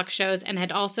various talk shows and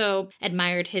had also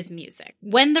admired his music.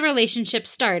 When the relationship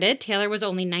started, Taylor was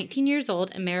only 19 years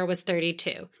old and Mayer was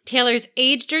 32. Taylor's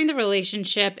age during the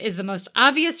relationship is the most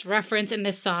obvious reference in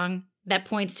this song that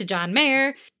points to John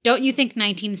Mayer. Don't you think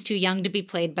 19's too young to be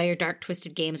played by your dark,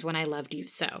 twisted games when I loved you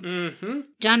so? Mm-hmm.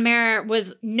 John Mayer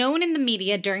was known in the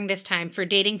media during this time for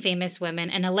dating famous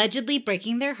women and allegedly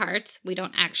breaking their hearts. We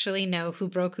don't actually know who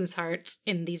broke whose hearts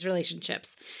in these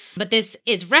relationships. But this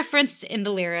is referenced in the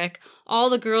lyric,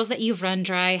 all the girls that you've run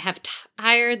dry have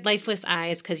tired, lifeless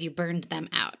eyes because you burned them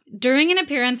out. During an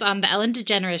appearance on The Ellen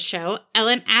DeGeneres Show,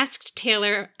 Ellen asked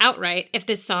Taylor outright if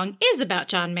this song is about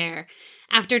John Mayer.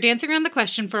 After dancing around the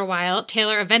question for a while,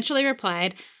 Taylor eventually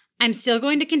replied, I'm still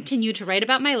going to continue to write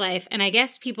about my life, and I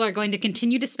guess people are going to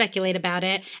continue to speculate about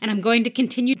it, and I'm going to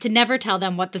continue to never tell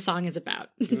them what the song is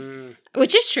about.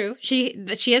 Which is true. She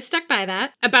has stuck by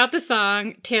that. About the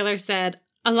song, Taylor said,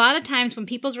 a lot of times when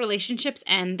people's relationships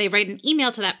end, they write an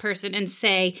email to that person and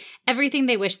say everything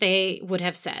they wish they would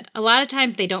have said. A lot of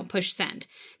times they don't push send.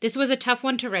 This was a tough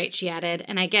one to write, she added,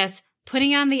 and I guess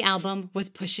putting on the album was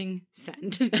pushing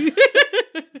send.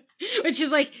 Which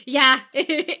is like, yeah,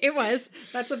 it was.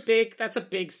 That's a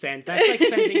big send. That's like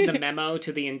sending the memo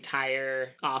to the entire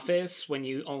office when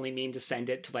you only mean to send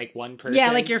it to like one person.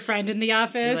 Yeah, like your friend in the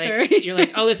office. You're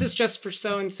like, oh, this is just for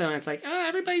so-and-so. And it's like, oh,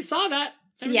 everybody saw that.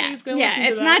 Everybody's gonna listen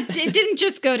to that. It didn't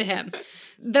just go to him.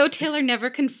 Though Taylor never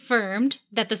confirmed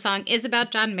that the song is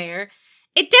about John Mayer,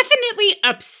 it definitely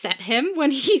upset him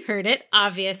when he heard it,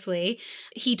 obviously.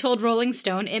 He told Rolling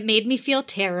Stone, it made me feel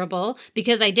terrible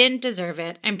because I didn't deserve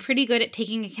it. I'm pretty good at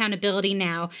taking accountability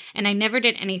now, and I never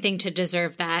did anything to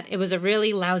deserve that. It was a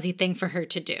really lousy thing for her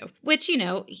to do. Which, you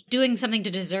know, doing something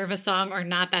to deserve a song or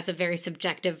not, that's a very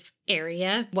subjective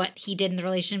area. What he did in the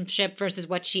relationship versus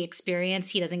what she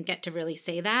experienced, he doesn't get to really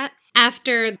say that.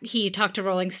 After he talked to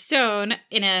Rolling Stone,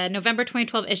 in a November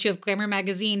 2012 issue of Glamour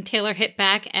magazine, Taylor hit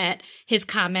back at his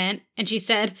comment, and she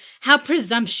said, how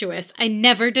presumptuous. I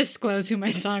never disclose who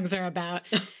my songs are about.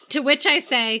 To which I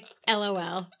say,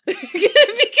 LOL.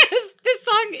 Because this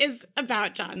song is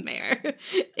about John Mayer.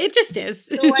 It just is.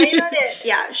 The way that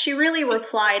yeah, she really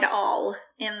replied all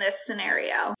in this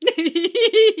scenario.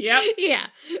 Yep. Yeah.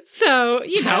 So,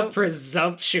 you know. How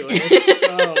presumptuous.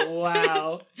 Oh,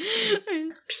 wow.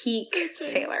 Peak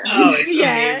Taylor. Oh, it's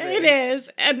yeah, amazing. it is.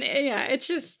 And yeah, it's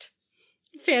just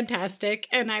fantastic.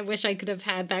 And I wish I could have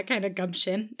had that kind of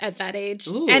gumption at that age.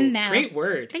 Ooh, and now. great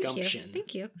word, Thank gumption. you.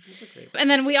 Thank you. That's a great word. And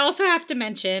then we also have to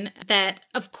mention that,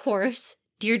 of course,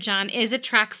 Dear John is a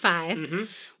track 5,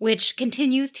 which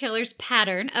continues Taylor's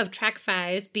pattern of track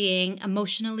 5s being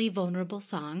emotionally vulnerable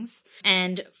songs,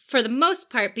 and for the most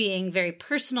part being very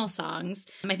personal songs.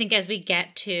 I think as we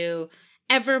get to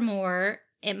Evermore,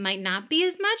 it might not be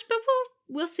as much, but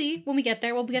we'll see when we get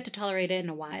there. We'll get to Tolerate It in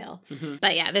a while.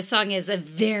 But yeah, this song is a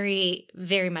very,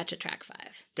 very much a track 5.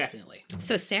 Definitely.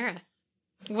 So Sarah,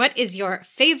 what is your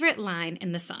favorite line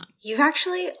in the song? You've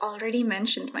actually already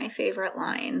mentioned my favorite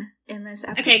line in this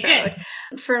episode. Okay,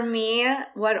 good. For me,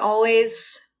 what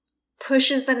always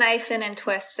pushes the knife in and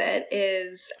twists it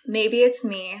is maybe it's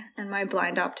me and my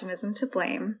blind optimism to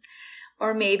blame,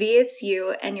 or maybe it's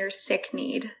you and your sick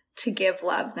need to give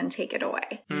love, then take it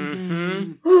away.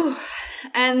 Whew.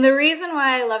 And the reason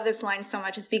why I love this line so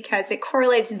much is because it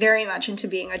correlates very much into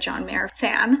being a John Mayer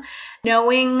fan,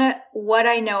 knowing what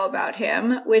I know about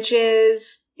him, which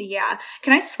is, yeah.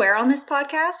 Can I swear on this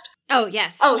podcast? Oh,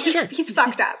 yes. Oh, Sure. he's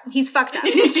fucked up. He's fucked up.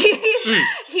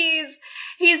 He's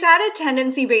had a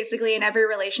tendency basically in every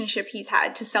relationship he's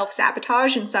had to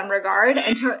self-sabotage in some regard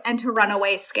and to run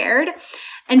away scared.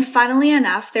 And funnily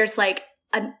enough, there's like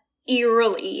an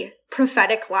eerily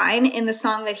prophetic line in the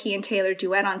song that he and Taylor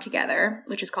duet on together,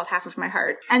 which is called Half of My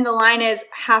Heart. And the line is,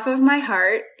 half of my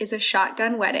heart is a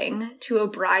shotgun wedding to a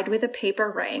bride with a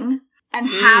paper ring. And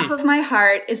half of my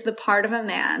heart is the part of a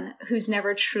man who's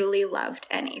never truly loved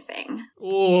anything.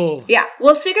 Oh. Yeah,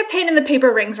 we'll stick a pin in the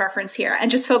paper rings reference here and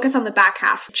just focus on the back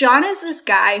half. John is this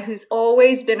guy who's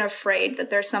always been afraid that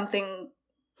there's something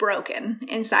broken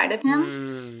inside of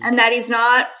him and that he's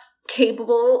not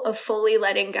capable of fully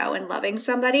letting go and loving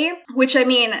somebody, which I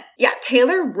mean, yeah,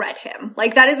 Taylor read him.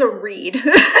 Like, that is a read.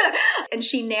 And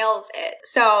she nails it.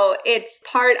 So it's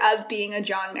part of being a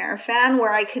John Mayer fan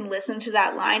where I can listen to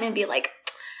that line and be like,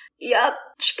 yep,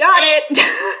 she got it.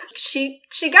 she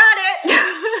got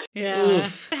it. Yeah.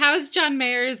 Oof. How's John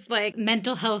Mayer's, like,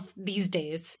 mental health these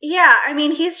days? Yeah, I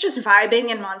mean, he's just vibing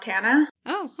in Montana.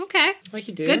 Oh, okay. Like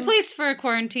you do. Good place for a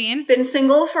quarantine. Been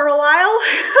single for a while.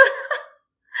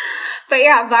 But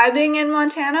yeah, vibing in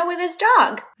Montana with his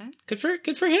dog. Good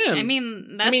for him. I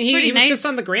mean, that's he pretty was nice. just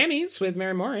on the Grammys with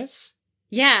Mary Morris,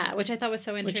 Yeah, which I thought was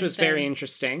so interesting. which was very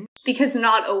interesting. Because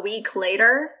not a week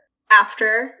later,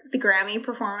 after the Grammy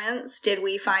performance, did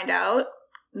we find out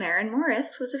Maren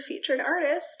Morris was a featured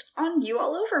artist on You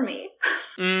All Over Me.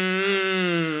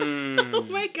 Oh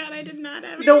my god, I did not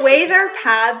have The way their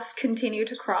paths continue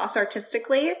to cross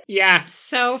artistically. Yeah.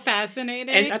 so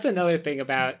fascinating. And that's another thing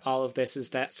about all of this is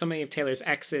that so many of Taylor's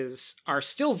exes are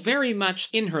still very much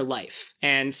in her life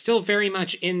and still very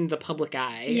much in the public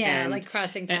eye. yeah, and, like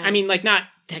crossing paths. I mean, like, not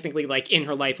technically like in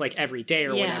her life like every day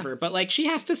or Yeah. whatever, but like she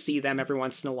has to see them every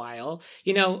once in a while.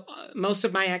 You know, most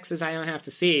of my exes I don't have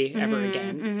to see ever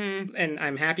again, and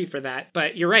I'm happy for that.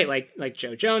 But you're right, like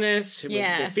Joe Jonas, with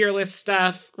Yeah. the Fearless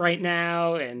stuff right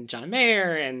now, and John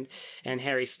Mayer and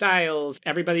Harry Styles.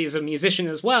 Everybody's a musician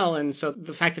as well, and so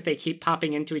the fact that they keep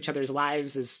popping into each other's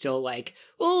lives is still like,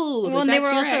 oh, well, and they were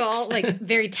your also ex. all like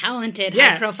very talented, Yeah.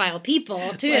 high-profile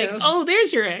people too. like, oh,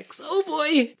 there's your ex. Oh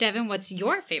boy. Devin, what's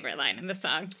your favorite line in the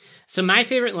song? So my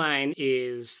favorite line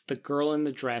is the girl in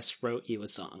the dress wrote you a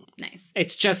song. Nice.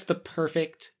 It's just the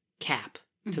perfect cap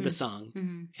to the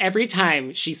song. Every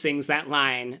time she sings that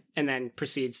line and then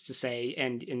proceeds to say,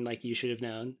 and like, you should have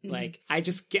known, like, I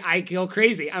go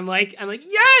crazy. I'm like,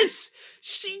 yes,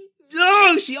 she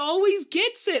always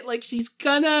gets it. Like, she's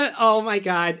gonna, oh my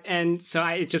God. And so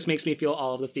it just makes me feel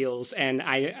all of the feels. And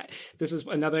this is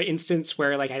another instance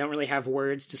where like, I don't really have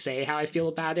words to say how I feel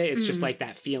about it. It's just like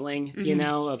that feeling, you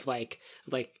know, of like,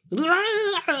 whatever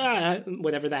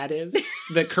that is.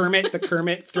 The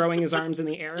Kermit throwing his arms in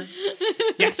the air.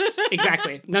 Yes,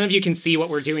 exactly. None of you can see what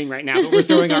we're doing right now, but we're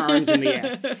throwing our arms in the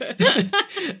air.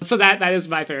 So that is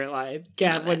my favorite line.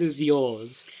 Kat, what is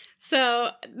yours? So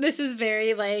this is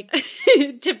very like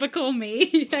typical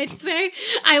me, I'd say.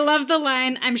 I love the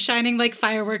line, I'm shining like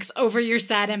fireworks over your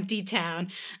sad, empty town.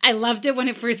 I loved it when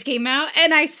it first came out,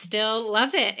 and I still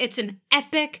love it. It's an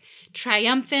epic,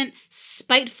 triumphant,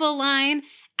 spiteful line.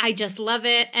 I just love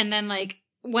it. And then like,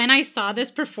 when I saw this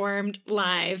performed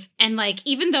live, and like,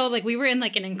 even though like we were in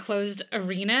like an enclosed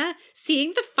arena,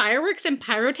 seeing the fireworks and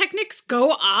pyrotechnics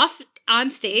go off on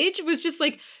stage was just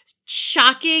like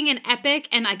shocking and epic.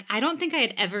 And like, I don't think I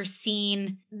had ever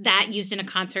seen that used in a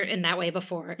concert in that way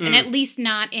before. And at least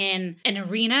not in an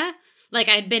arena. Like,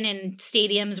 I'd been in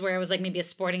stadiums where it was like maybe a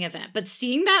sporting event, but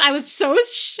seeing that, I was so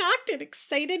shocked and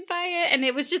excited by it. And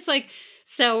it was just like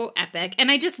so epic.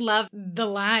 And I just love the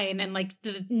line and like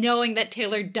knowing that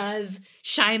Taylor does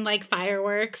shine like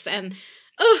fireworks, and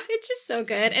oh, it's just so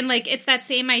good. And like, it's that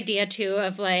same idea too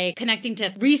of like connecting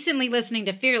to recently listening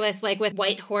to Fearless, like with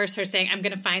White Horse, her saying, I'm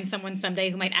going to find someone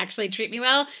someday who might actually treat me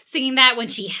well, singing that when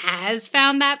she has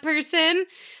found that person.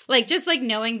 Like, just like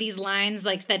knowing these lines,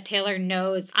 like that Taylor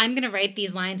knows, I'm going to write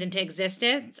these lines into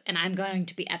existence and I'm going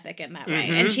to be epic in that way.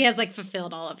 And she has like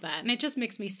fulfilled all of that. And it just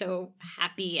makes me so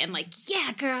happy and like,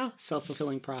 yeah, girl.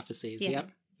 Self-fulfilling prophecies. Yeah. Yep.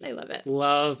 I love it.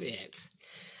 Love it.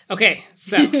 Okay,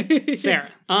 so, Sarah,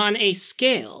 on a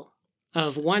scale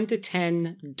of 1 to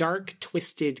 10 dark,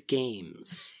 twisted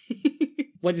games,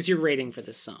 what is your rating for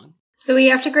this song? So we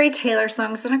have to grade Taylor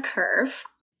songs on a curve.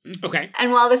 Okay.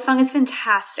 And while this song is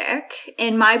fantastic,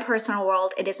 in my personal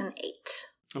world, it is an 8.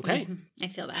 Okay. I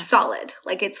feel that. Solid.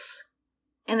 Like, it's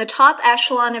in the top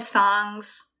echelon of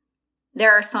songs.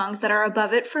 There are songs that are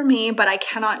above it for me, but I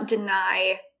cannot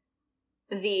deny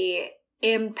the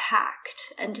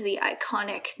impact and the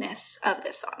iconicness of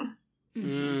this song.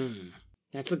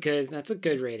 That's a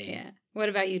good rating. Yeah. What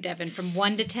about you, Devin? From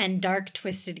 1 to 10 dark,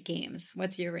 twisted games,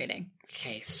 what's your rating?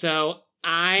 Okay, so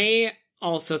I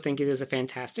also think it is a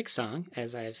fantastic song,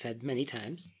 as I have said many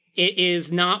times. It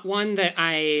is not one that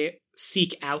I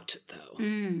seek out, though.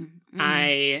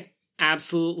 I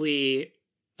absolutely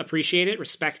appreciate it,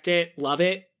 respect it, love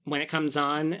it. When it comes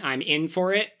on, I'm in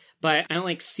for it, but I don't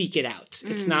like seek it out.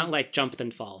 It's not like Jump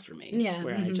Then Fall for me,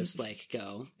 where I just like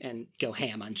go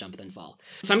ham on Jump Then Fall.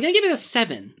 So I'm going to give it a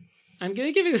 7.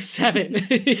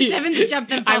 Devin's a Jump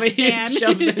Then Fall I'm a stan. huge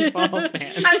Jump Then Fall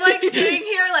fan. I'm like sitting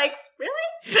here like,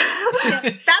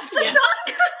 really? That's the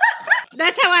song?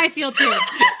 That's how I feel too.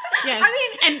 Yes.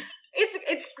 I mean, and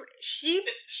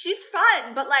she's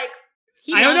fun, but like,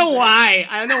 I don't know why.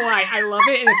 I love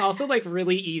it. And it's also like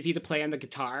really easy to play on the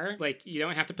guitar. Like you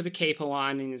don't have to put the capo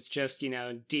on and it's just,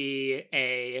 D,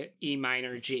 A, E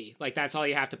minor, G. Like that's all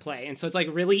you have to play. And so it's like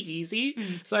really easy.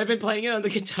 So I've been playing it on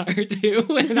the guitar too.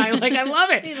 And I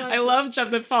love it. I love Jump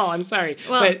Then Fall. I'm sorry.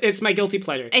 Well, but it's my guilty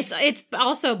pleasure. It's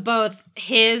also both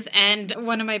his and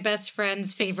one of my best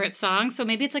friend's favorite songs. So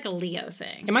maybe it's like a Leo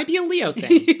thing. It might be a Leo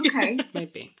thing. Okay.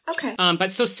 Might be. Okay.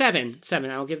 But so 7.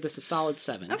 I'll give this a solid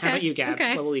 7. Okay. How about you, Gab?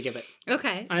 Okay. What will you give it?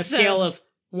 Okay. On a scale of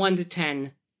 1 to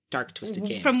 10 Dark Twisted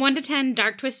Games. From 1 to 10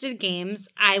 Dark Twisted Games,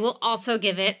 I will also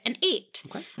give it an 8.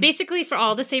 Okay. Basically, for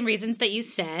all the same reasons that you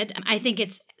said, I think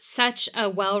it's such a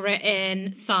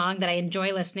well-written song that I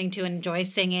enjoy listening to and enjoy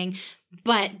singing.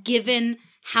 But given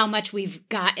how much we've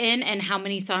gotten and how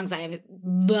many songs I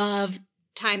love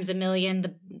times a million,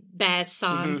 the best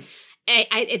songs,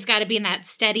 it's got to be in that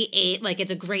steady 8. Like,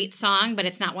 it's a great song, but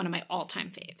it's not one of my all-time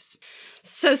faves.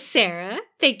 So, Sarah,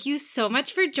 thank you so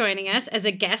much for joining us as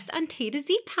a guest on Tay to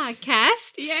Z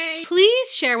podcast. Yay!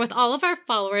 Please share with all of our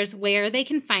followers where they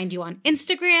can find you on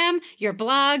Instagram, your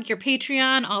blog, your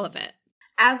Patreon, all of it.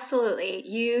 Absolutely.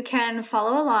 You can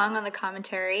follow along on the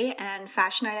commentary and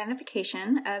fashion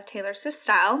identification of Taylor Swift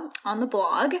Style on the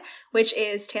blog, which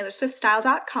is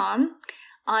taylorswiftstyle.com,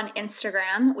 on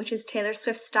Instagram, which is Taylor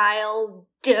Swift Style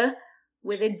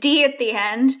with a D at the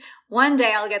end. One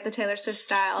day I'll get the Taylor Swift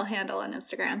Style handle on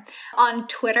Instagram. On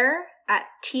Twitter at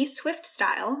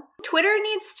tswiftstyle. Twitter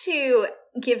needs to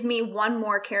give me one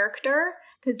more character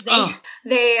because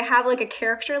they have like a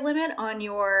character limit on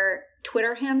your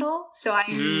Twitter handle. So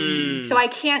I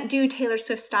can't do Taylor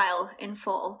Swift Style in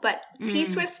full, but T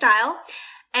Swift Style.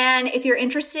 And if you're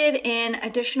interested in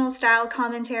additional style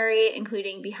commentary,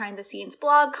 including behind-the-scenes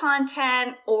blog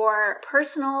content or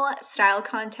personal style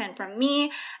content from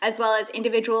me, as well as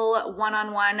individual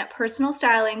one-on-one personal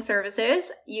styling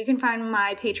services, you can find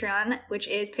my Patreon, which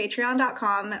is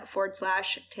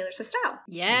patreon.com/Taylor Swift Style.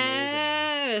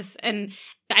 Yes. And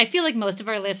I feel like most of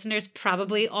our listeners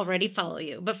probably already follow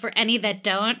you, but for any that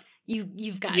don't,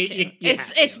 you've got to.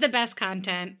 It's the best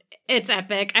content. It's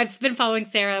epic. I've been following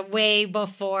Sarah way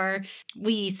before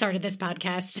we started this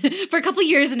podcast for a couple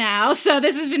years now, so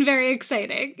this has been very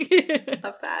exciting.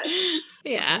 Love that.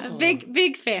 Yeah,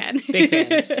 big fan. Big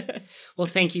fans. Well,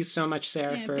 thank you so much,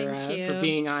 Sarah, Yeah, for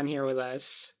being on here with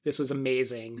us. This was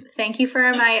amazing. Thank you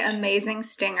for my amazing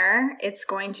stinger. It's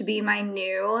going to be my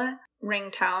new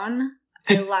ringtone.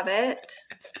 I love it.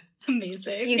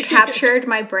 Amazing. You captured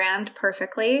my brand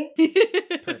perfectly.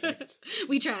 Perfect.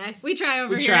 We try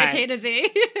over here at Tay to Z.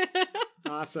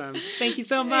 Awesome. Thank you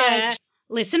so much. Yeah.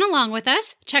 Listen along with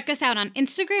us. Check us out on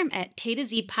Instagram at Tay to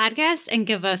Z Podcast and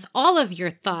give us all of your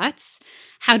thoughts.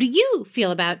 How do you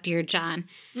feel about Dear John?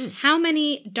 How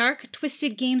many Dark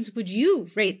Twisted Games would you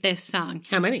rate this song?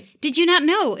 How many? Did you not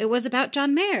know it was about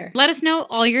John Mayer? Let us know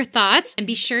all your thoughts and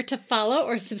be sure to follow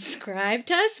or subscribe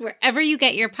to us wherever you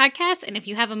get your podcasts. And if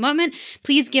you have a moment,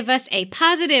 please give us a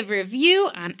positive review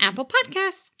on Apple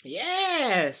Podcasts.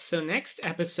 Yes. So next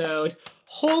episode,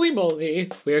 holy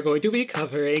moly, we're going to be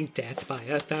covering Death by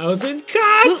a Thousand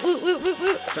Cuts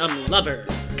from Lover.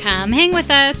 Come hang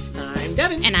with us. I'm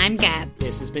Devin. And I'm Gab.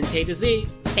 This has been Tay to Z.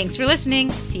 Thanks for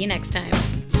listening. See you next time.